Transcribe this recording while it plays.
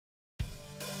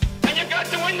got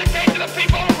to indicate to the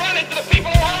people who run it, to the people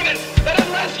who own it, that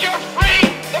unless you're free,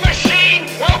 the machine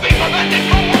will be prevented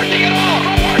from working at all,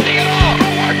 from working at all,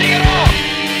 from working at all.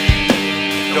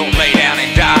 Don't lay down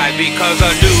and die because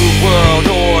a new world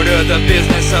order, the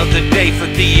business of the day for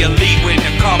the elite when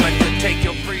they're coming to take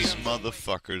your freedom. These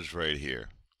motherfuckers right here.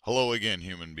 Hello again,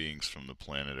 human beings from the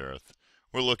planet Earth.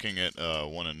 We're looking at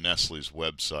one of Nestle's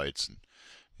websites. And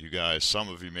you guys, some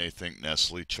of you may think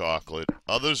Nestle chocolate.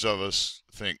 Others of us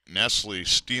think Nestle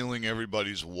stealing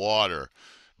everybody's water,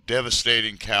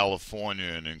 devastating California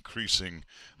and increasing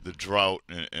the drought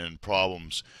and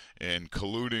problems, and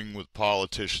colluding with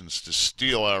politicians to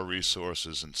steal our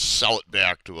resources and sell it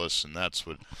back to us, and that's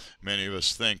what many of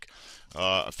us think.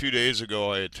 A few days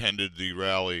ago I attended the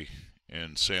rally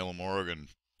in Salem, Oregon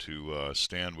to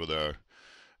stand with our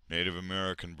Native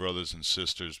American brothers and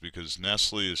sisters because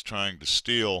Nestle is trying to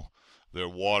steal their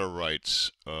water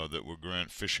rights that were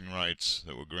fishing rights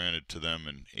that were granted to them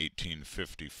in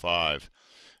 1855.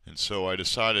 And so I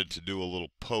decided to do a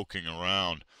little poking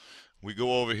around. We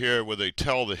go over here where they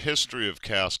tell the history of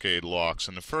Cascade locks,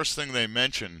 and the first thing they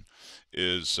mention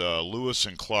is Lewis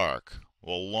and Clark.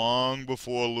 Well, long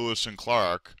before Lewis and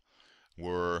Clark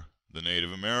were the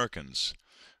Native Americans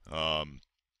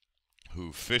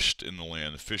who fished in the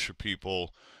land. The fisher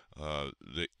people,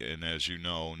 and as you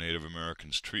know, Native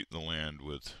Americans treat the land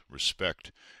with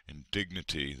respect and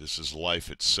dignity. This is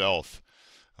life itself.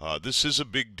 This is a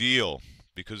big deal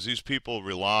because these people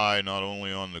rely not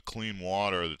only on the clean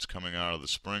water that's coming out of the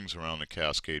springs around the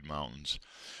Cascade Mountains,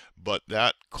 but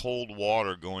that cold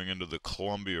water going into the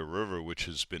Columbia River, which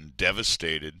has been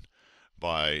devastated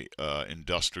by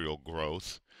industrial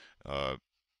growth.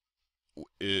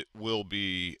 It will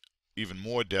be even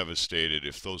more devastated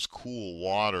if those cool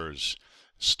waters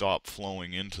stop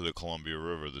flowing into the Columbia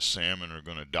River. The salmon are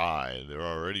going to die. They're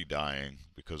already dying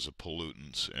because of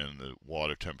pollutants and the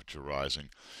water temperature rising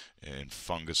and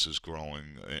fungus is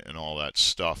growing and all that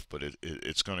stuff, but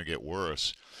it's going to get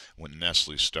worse when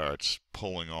Nestle starts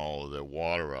pulling all of their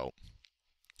water out.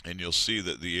 And you'll see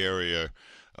that the area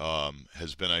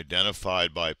has been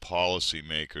identified by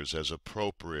policymakers as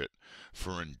appropriate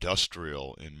for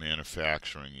industrial and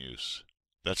manufacturing use.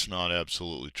 That's not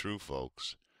absolutely true,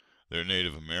 folks. They're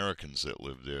Native Americans that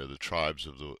live there, the tribes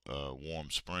of the Warm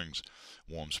Springs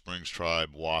tribe,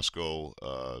 Wasco,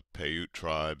 Paiute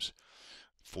tribes.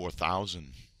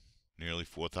 4,000, nearly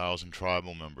 4,000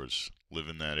 tribal members live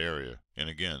in that area. And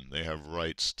again, they have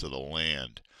rights to the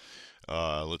land.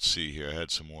 Let's see here. I had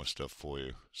some more stuff for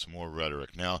you, some more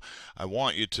rhetoric. Now, I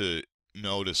want you to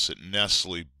notice that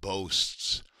Nestle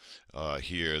boasts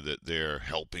here that they're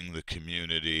helping the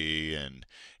community and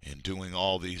doing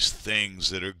all these things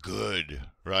that are good,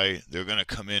 right? They're going to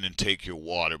come in and take your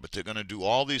water, but they're going to do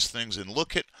all these things, and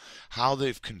look at how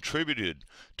they've contributed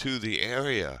to the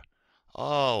area.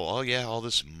 Oh yeah, all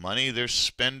this money they're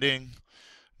spending.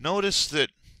 Notice that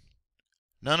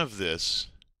none of this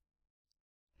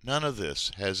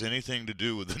has anything to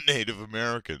do with the Native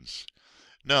Americans.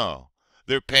 No,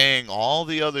 they're paying all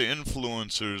the other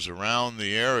influencers around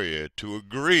the area to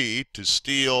agree to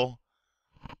steal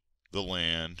the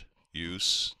land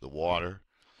use, the water,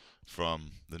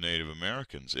 from the Native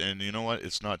Americans. And you know what?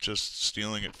 It's not just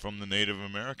stealing it from the Native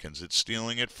Americans. It's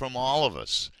stealing it from all of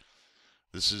us.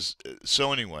 This is,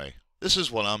 so anyway, this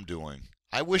is what I'm doing.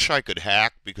 I wish I could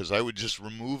hack because I would just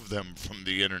remove them from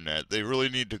the internet. They really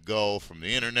need to go from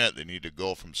the internet. They need to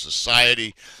go from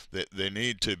society. They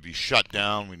need to be shut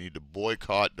down. We need to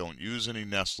boycott. Don't use any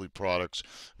Nestle products.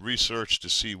 Research to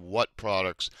see what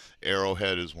products.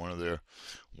 Arrowhead is one of their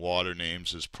water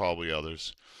names. There's probably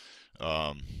others.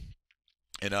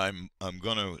 And I'm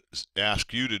going to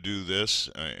ask you to do this,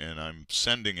 and I'm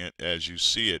sending it as you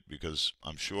see it because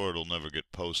I'm sure it'll never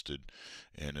get posted,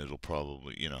 and it'll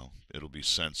probably, it'll be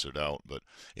censored out, but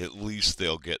at least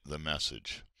they'll get the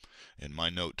message. And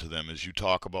my note to them is, you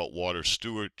talk about water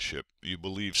stewardship. You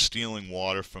believe stealing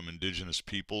water from indigenous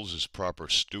peoples is proper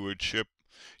stewardship?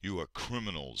 You are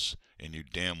criminals, and you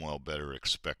damn well better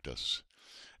expect us.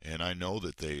 And I know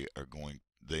that they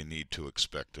need to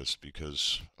expect us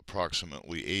because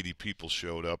approximately 80 people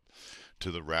showed up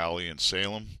to the rally in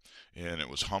Salem, and it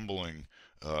was humbling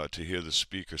to hear the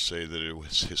speaker say that it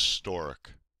was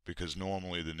historic because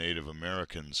normally the Native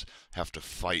Americans have to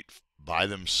fight by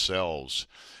themselves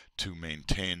to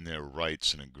maintain their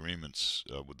rights and agreements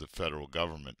with the federal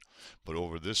government. But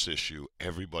over this issue,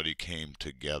 everybody came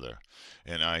together,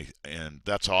 and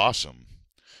that's awesome.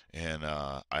 And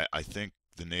I think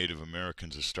the Native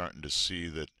Americans are starting to see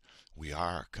that we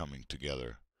are coming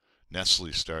together.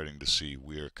 Nestle's starting to see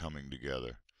we're coming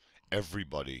together.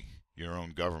 Everybody, your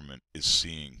own government, is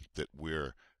seeing that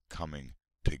we're coming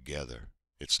together.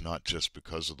 It's not just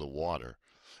because of the water.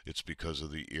 It's because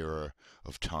of the era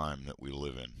of time that we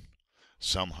live in.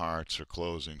 Some hearts are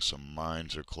closing, some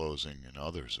minds are closing, and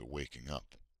others are waking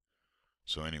up.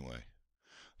 So anyway,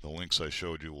 the links I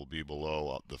showed you will be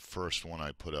below. The first one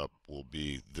I put up will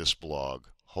be this blog.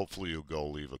 Hopefully you'll go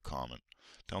leave a comment.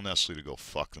 Tell Nestle to go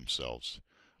fuck themselves.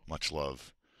 Much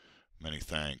love, many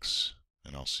thanks,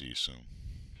 and I'll see you soon.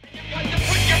 You've got to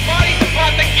put your body